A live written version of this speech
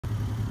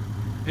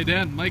Hey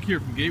Dan, Mike here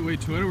from Gateway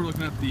Toyota. We're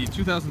looking at the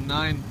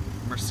 2009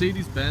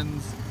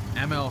 Mercedes-Benz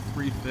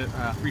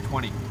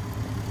ML320.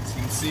 As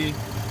you can see,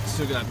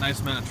 still got a nice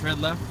amount of tread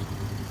left.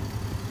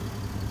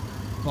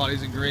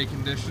 Body's in great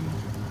condition.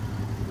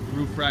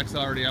 Roof rack's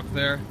already up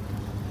there.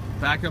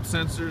 Backup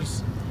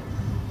sensors.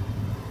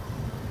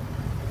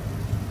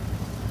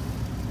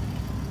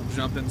 We'll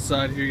jump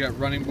inside here. You got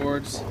running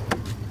boards.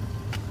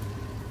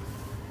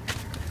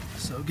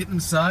 So getting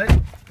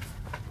inside,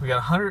 we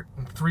got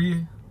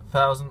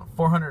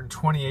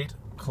 103,428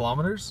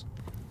 kilometers.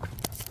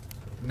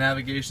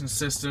 Navigation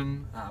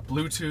system,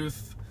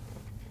 Bluetooth,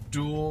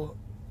 dual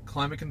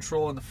climate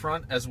control in the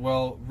front, as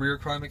well rear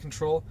climate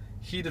control,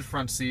 heated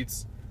front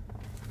seats.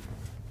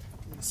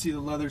 You can see the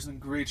leather's in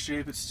great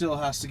shape. It still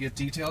has to get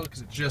detailed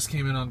because it just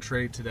came in on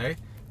trade today.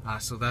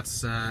 So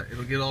that's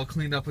it'll get all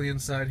cleaned up on the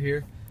inside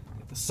here.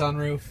 Get the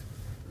sunroof,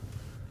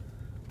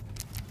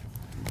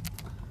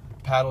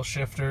 paddle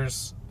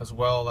shifters as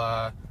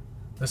well.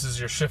 This is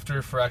your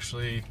shifter for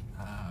actually,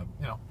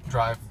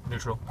 drive,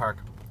 neutral, park.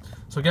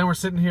 So again, we're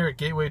sitting here at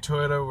Gateway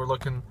Toyota. We're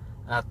looking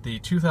at the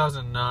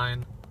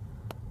 2009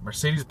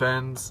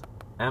 Mercedes-Benz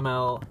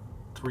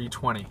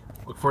ML320.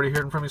 Look forward to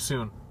hearing from you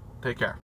soon. Take care.